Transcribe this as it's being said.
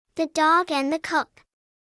The Dog and the Cook.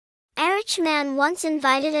 A rich man once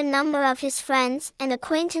invited a number of his friends and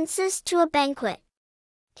acquaintances to a banquet.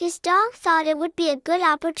 His dog thought it would be a good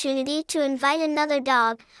opportunity to invite another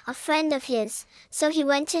dog, a friend of his, so he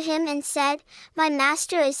went to him and said, "My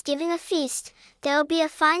master is giving a feast. There'll be a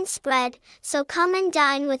fine spread, so come and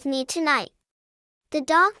dine with me tonight." The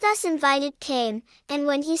dog thus invited came, and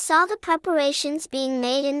when he saw the preparations being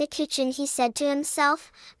made in the kitchen he said to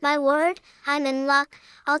himself, "My word, I'm in luck.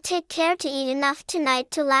 I'll take care to eat enough tonight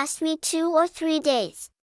to last me 2 or 3 days."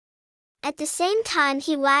 At the same time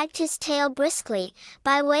he wagged his tail briskly,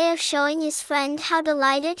 by way of showing his friend how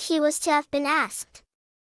delighted he was to have been asked.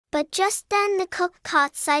 But just then the cook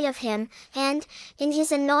caught sight of him, and, in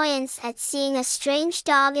his annoyance at seeing a strange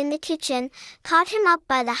dog in the kitchen, caught him up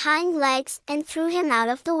by the hind legs and threw him out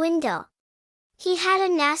of the window. He had a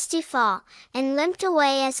nasty fall, and limped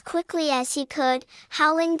away as quickly as he could,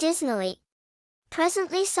 howling dismally.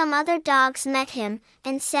 Presently some other dogs met him,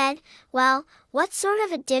 and said, "Well, what sort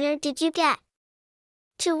of a dinner did you get?"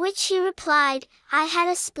 To which he replied, "I had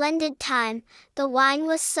a splendid time. The wine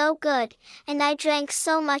was so good, and I drank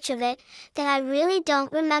so much of it, that I really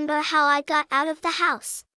don't remember how I got out of the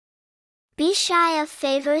house." Be shy of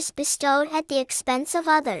favors bestowed at the expense of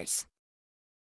others.